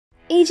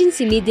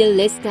Agency media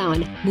lists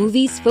down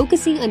movies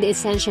focusing on the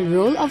essential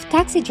role of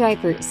taxi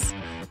drivers.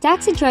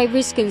 Taxi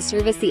drivers can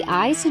serve as the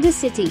eyes of the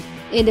city.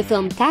 In the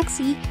film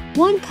Taxi,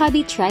 one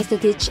cabbie tries to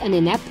teach an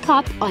inept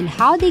cop on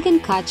how they can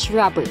catch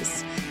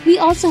robbers. We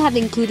also have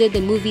included the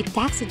movie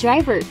Taxi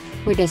Driver,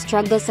 where the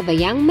struggles of a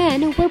young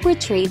man were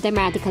portrayed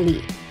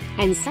dramatically.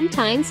 And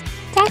sometimes,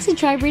 taxi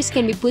drivers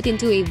can be put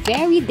into a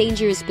very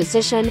dangerous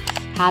position,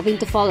 having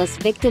to fall as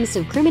victims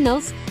of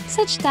criminals,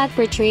 such that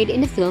portrayed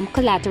in the film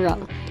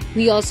Collateral.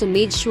 We also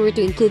made sure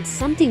to include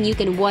something you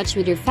can watch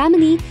with your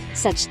family,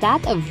 such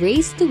that of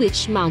Race to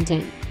Witch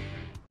Mountain.